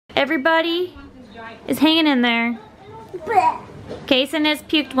Everybody is hanging in there. Kason has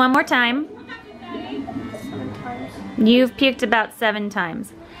puked one more time. You've puked about 7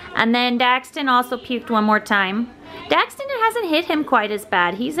 times. And then Daxton also puked one more time. Daxton, it hasn't hit him quite as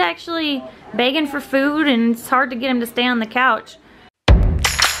bad. He's actually begging for food and it's hard to get him to stay on the couch.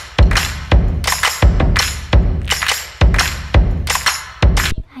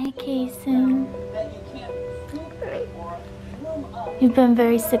 Hi, Kason. You've been a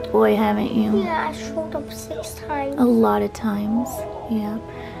very sick boy, haven't you? Yeah, I showed up 6 times. A lot of times, yeah.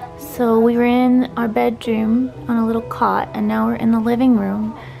 So we were in our bedroom on a little cot, and now we're in the living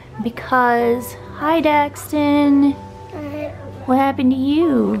room because, hi Daxton, what happened to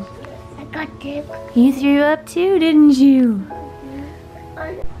you? I got dick. You threw up too, didn't you?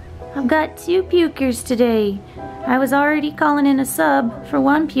 I've got 2 pukers today. I was already calling in a sub for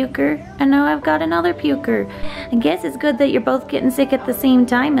 1 puker, and now I've got another puker. I guess it's good that you're both getting sick at the same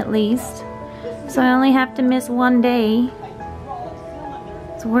time at least. So I only have to miss 1 day.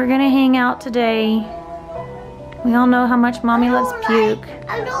 So we're gonna hang out today. We all know how much Mommy loves puke.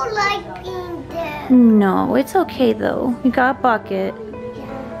 I don't like being there. No, it's okay though. You got a bucket.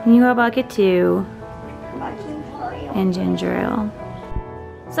 Yeah. And you got a bucket too. Yeah. And ginger ale.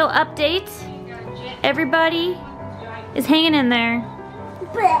 So update. Everybody is hanging in there.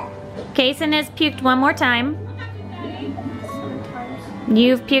 Kason has puked one more time.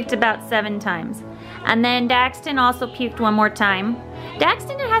 You've puked about 7 times. And then Daxton also puked one more time.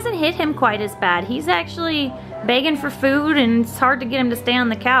 Daxton, it hasn't hit him quite as bad. He's actually begging for food and it's hard to get him to stay on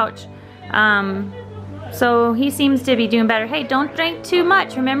the couch. So he seems to be doing better. Hey, don't drink too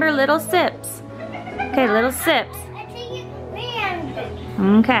much. Remember, little sips. Okay, little sips.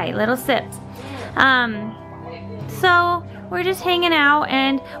 Okay, little sips. So we're just hanging out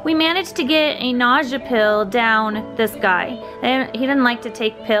and we managed to get a nausea pill down this guy. He didn't like to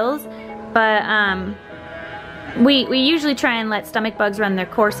take pills, but we usually try and let stomach bugs run their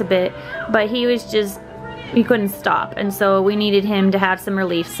course a bit, but he couldn't stop, and so we needed him to have some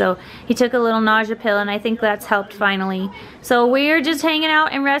relief. So he took a little nausea pill, and I think that's helped finally. So we're just hanging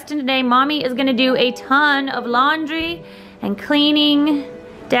out and resting today. Mommy is gonna do a ton of laundry and cleaning.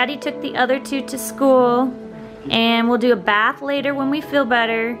 Daddy took the other 2 to school, and we'll do a bath later when we feel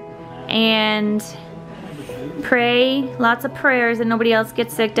better, and pray, lots of prayers that nobody else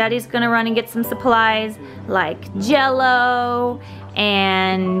gets sick. Daddy's gonna run and get some supplies like Jello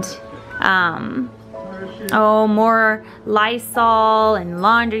and more Lysol and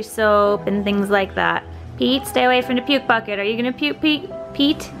laundry soap and things like that. Pete, stay away from the puke bucket. Are you gonna puke,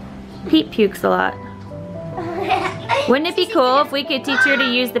 Pete? Pete pukes a lot. Wouldn't it be cool if we could teach her to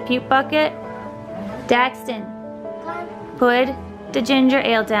use the puke bucket? Daxton, put the ginger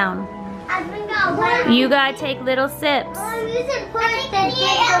ale down. You gotta take little sips.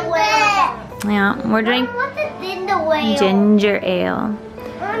 Yeah, we're drinking ginger ale.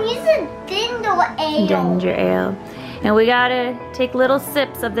 Ginger ale. And we gotta take little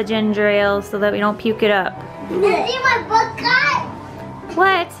sips of the ginger ale so that we don't puke it up.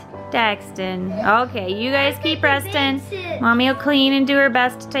 What? Daxton. Okay, you guys keep resting. Mommy will clean and do her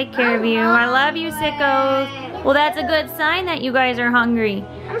best to take care of you. I love you, sickos. Well, that's a good sign that you guys are hungry.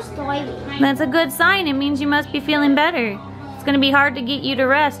 I'm starving. That's a good sign. It means you must be feeling better. It's gonna be hard to get you to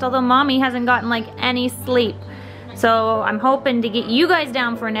rest, although Mommy hasn't gotten like any sleep. So I'm hoping to get you guys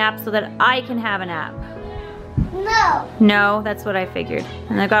down for a nap so that I can have a nap. No. No, that's what I figured.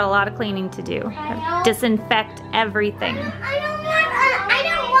 And I've got a lot of cleaning to do. Disinfect everything. I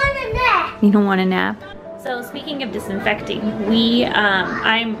don't want a nap. You don't want a nap? So speaking of disinfecting,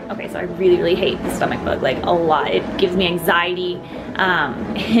 okay, so I really hate the stomach bug, like a lot. It gives me anxiety.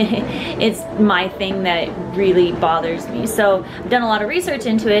 It's my thing that really bothers me. So I've done a lot of research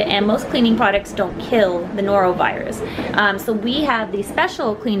into it, and most cleaning products don't kill the norovirus. So we have these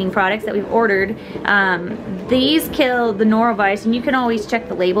special cleaning products that we've ordered. These kill the norovirus, and you can always check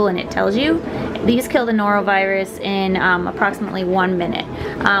the label and it tells you. These kill the norovirus in approximately 1 minute.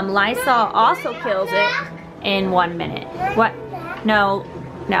 Lysol also kills it in 1 minute. What? No,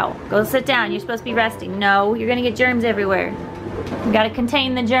 go sit down. You're supposed to be resting. No, you're gonna get germs everywhere. You gotta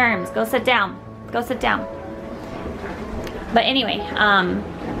contain the germs. Go sit down. Go sit down. But anyway,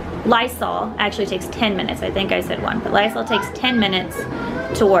 Lysol actually takes 10 minutes. I think I said 1, but Lysol takes 10 minutes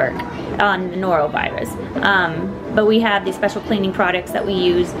to work on the norovirus. But we have these special cleaning products that we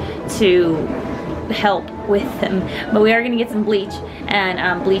use to help with them. But we are gonna get some bleach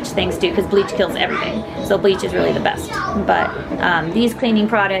and bleach things too, because bleach kills everything. So bleach is really the best. But these cleaning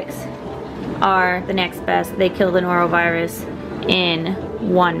products are the next best. They kill the norovirus in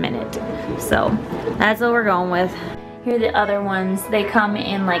 1 minute. So that's what we're going with. Here are the other ones. They come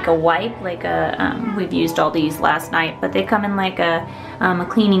in like a wipe, like a, we've used all these last night, but they come in like a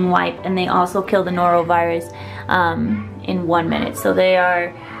cleaning wipe, and they also kill the norovirus in 1 minute. So they are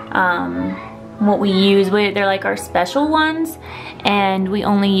what we use. They're like our special ones, and we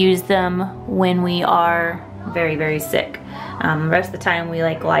only use them when we are very, very sick. The rest of the time we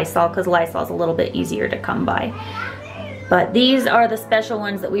like Lysol, because Lysol is a little bit easier to come by. But these are the special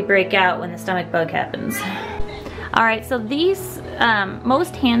ones that we break out when the stomach bug happens. Alright, so these,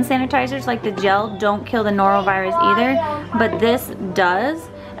 most hand sanitizers like the gel don't kill the norovirus either, but this does.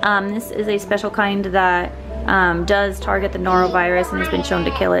 This is a special kind that does target the norovirus and has been shown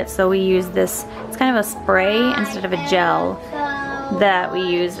to kill it. So we use this, it's kind of a spray instead of a gel that we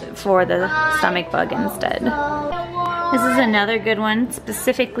use for the stomach bug instead. This is another good one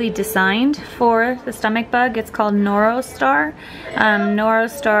specifically designed for the stomach bug. It's called NoroStar.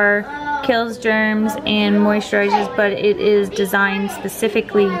 NoroStar kills germs and moisturizes, but it is designed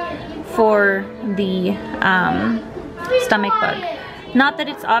specifically for the stomach bug. Not that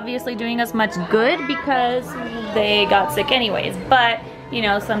it's obviously doing us much good because they got sick anyways, but you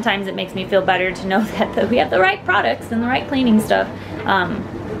know, sometimes it makes me feel better to know that we have the right products and the right cleaning stuff.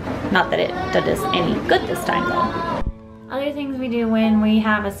 Not that it did us any good this time though. Other things we do when we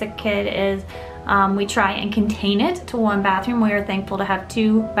have a sick kid is we try and contain it to one bathroom. We are thankful to have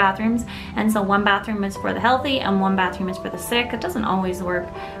 2 bathrooms, and so 1 bathroom is for the healthy and 1 bathroom is for the sick. It doesn't always work,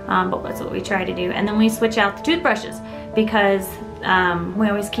 but that's what we try to do. And then we switch out the toothbrushes because we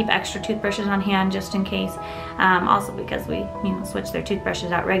always keep extra toothbrushes on hand just in case. Also because we switch their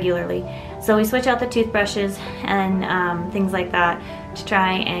toothbrushes out regularly. So we switch out the toothbrushes and things like that to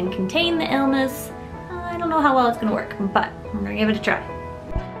try and contain the illness. I don't know how well it's gonna work, but I'm gonna give it a try.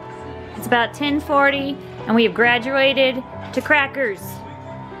 It's about 10:40 and we have graduated to crackers.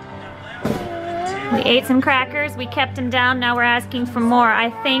 We ate some crackers, we kept them down, now we're asking for more. I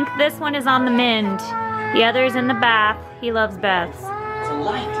think this one is on the mend. The other's in the bath. He loves baths.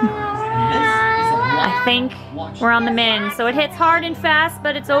 I think we're on the mend. So it hits hard and fast,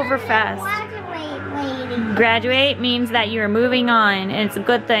 but it's over fast. Graduate means that you're moving on, and it's a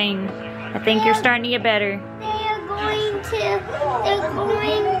good thing. I think you're starting to get better. They're going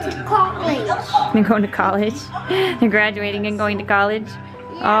to college. They're going to college? They're graduating and going to college?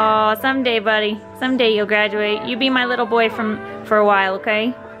 Oh, someday, buddy. Someday you'll graduate. You be my little boy for a while,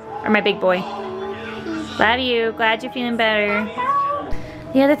 okay? Or my big boy. Love you. Glad you're feeling better.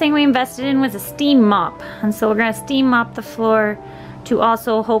 The other thing we invested in was a steam mop. And so we're going to steam mop the floor to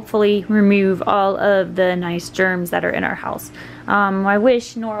also hopefully remove all of the nice germs that are in our house. I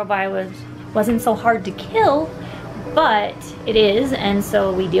wish norovirus wasn't so hard to kill, but it is, and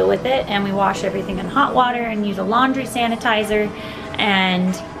so we deal with it and we wash everything in hot water and use a laundry sanitizer,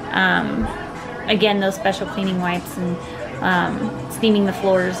 and again, those special cleaning wipes and steaming the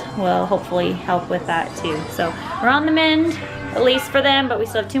floors will hopefully help with that too. So we're on the mend, at least for them, but we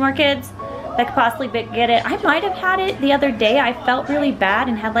still have 2 more kids that could possibly get it. I might have had it the other day. I felt really bad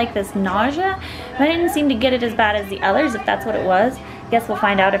and had like this nausea, but I didn't seem to get it as bad as the others, if that's what it was. Guess we'll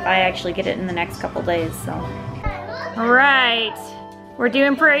find out if I actually get it in the next couple days, so. All right, we're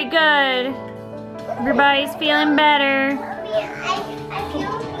doing pretty good. Everybody's feeling better. I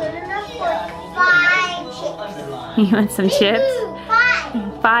feel good enough for 5 chips. You want some chips?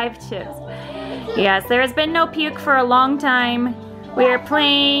 5. 5 chips. Yes, there has been no puke for a long time. We are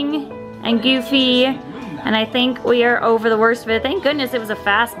playing and goofy, and I think we are over the worst of it. Thank goodness it was a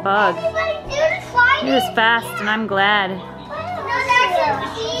fast bug. It was fast, and I'm glad.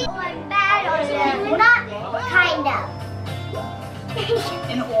 Not kind of.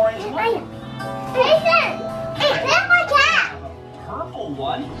 An orange one. Jason! Hey, that's my cat! Purple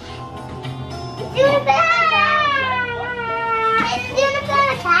one. It's doing bad! It's doing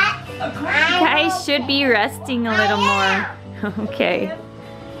bad, cat! A green. You guys should be resting a little more. Okay.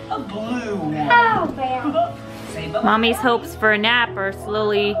 A blue one. Oh, man. Say bye. Mommy's hopes for a nap are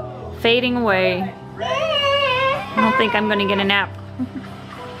slowly fading away. I don't think I'm gonna get a nap.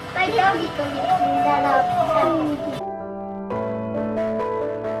 My doggy's going to clean that up.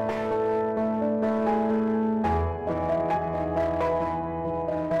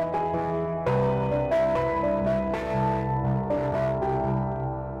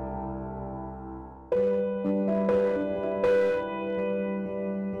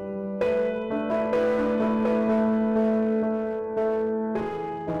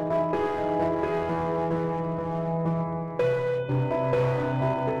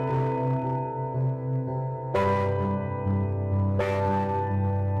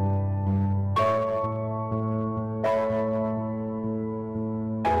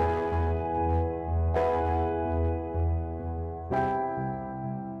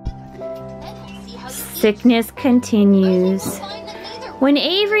 Sickness continues. When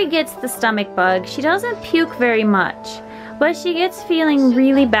Avery gets the stomach bug, she doesn't puke very much, but she gets feeling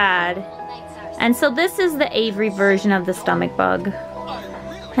really bad. And so this is the Avery version of the stomach bug.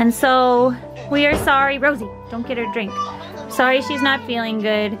 And so we are sorry, Rosie, don't get her a drink. Sorry she's not feeling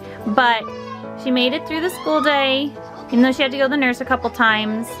good, but she made it through the school day, even though she had to go to the nurse a couple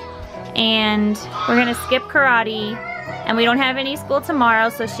times. And we're gonna skip karate, and we don't have any school tomorrow,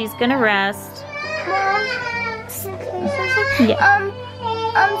 so she's gonna rest. Mom, Yeah.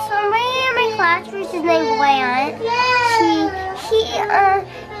 somebody in my class whose name Grant,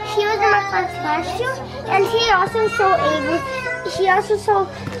 he was in my class last year, and he also saw Avery. He also saw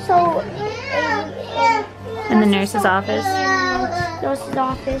Avery In the nurse's office? Nurse's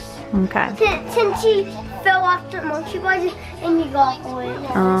office. Okay. Since he fell off the monkey bars and he got away.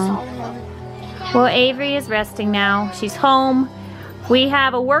 Well, Avery is resting now. She's home. We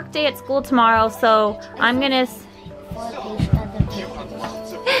have a work day at school tomorrow, so I'm gonna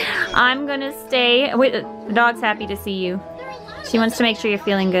stay. Wait, the dog's happy to see you. She wants to make sure you're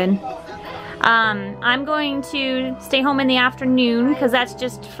feeling good. I'm going to stay home in the afternoon because that's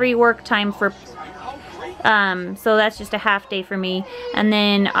just free work time for, so that's just a half day for me. And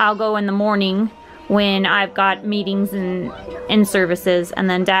then I'll go in the morning when I've got meetings and in-services, and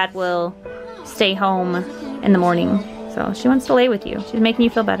then Dad will stay home in the morning. So she wants to lay with you. She's making you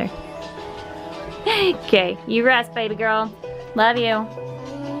feel better. Okay, you rest, baby girl. Love you.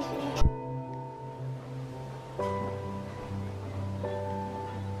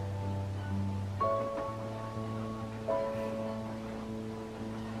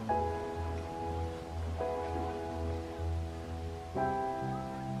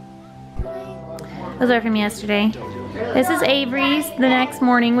 Those are from yesterday. This is Avery's the next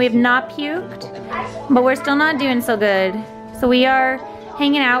morning. We have not puked, but we're still not doing so good. So we are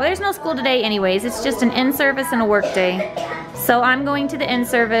hanging out. There's no school today anyways. It's just an in-service and a work day. So I'm going to the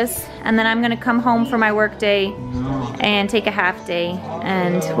in-service, and then I'm gonna come home for my work day and take a half day.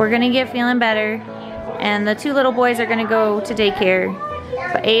 And we're gonna get feeling better. And the two little boys are gonna go to daycare.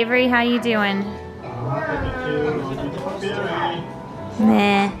 But Avery, how you doing?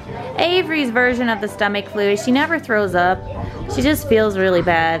 Nah. Avery's version of the stomach flu is she never throws up. She just feels really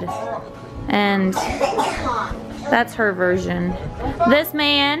bad. And that's her version. This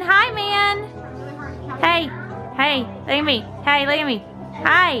man, hi man. Hey, hey, look at me. Hey, look at me.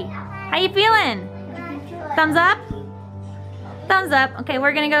 Hi, how you feeling? Thumbs up? Thumbs up. Okay,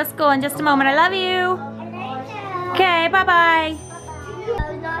 we're gonna go to school in just a moment. I love you. Okay, bye-bye.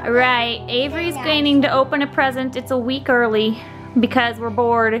 All right, Avery's going to open a present. It's a week early because we're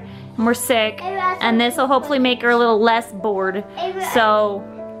bored and we're sick, and this will hopefully make her a little less bored. So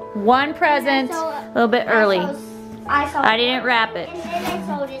one present a little bit early. I didn't wrap it. And then I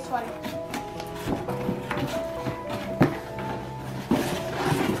saw this one.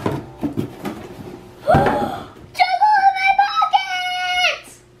 Juggle in my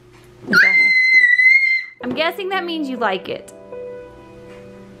pockets! I'm guessing that means you like it.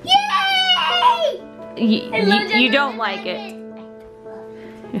 Yay! You don't like it.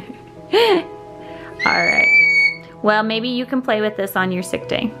 Alright. Well, maybe you can play with this on your sick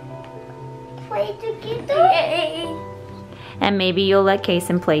day. Play together? And maybe you'll let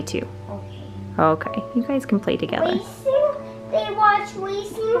Kason play too. Okay. Okay. You guys can play together. Racing? They watch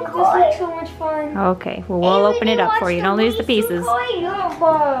racing cars. This looks so much fun. Okay. Well, we'll open it up for you. Don't lose the pieces.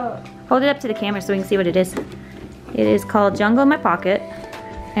 Hold it up to the camera so we can see what it is. It is called Jungle in My Pocket.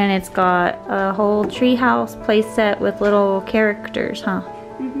 And it's got a whole treehouse play set with little characters, huh?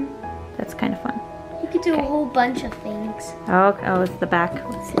 Mm-hmm. That's kind of fun. You could do a whole bunch of things. Oh, it's the back.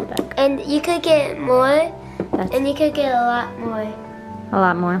 Let's see the back. And you could get more, That's and you could get a lot more. a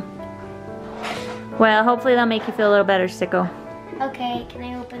lot more. Well, hopefully that'll make you feel a little better, Sicko. Okay, can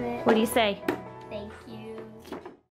I open it? What do you say?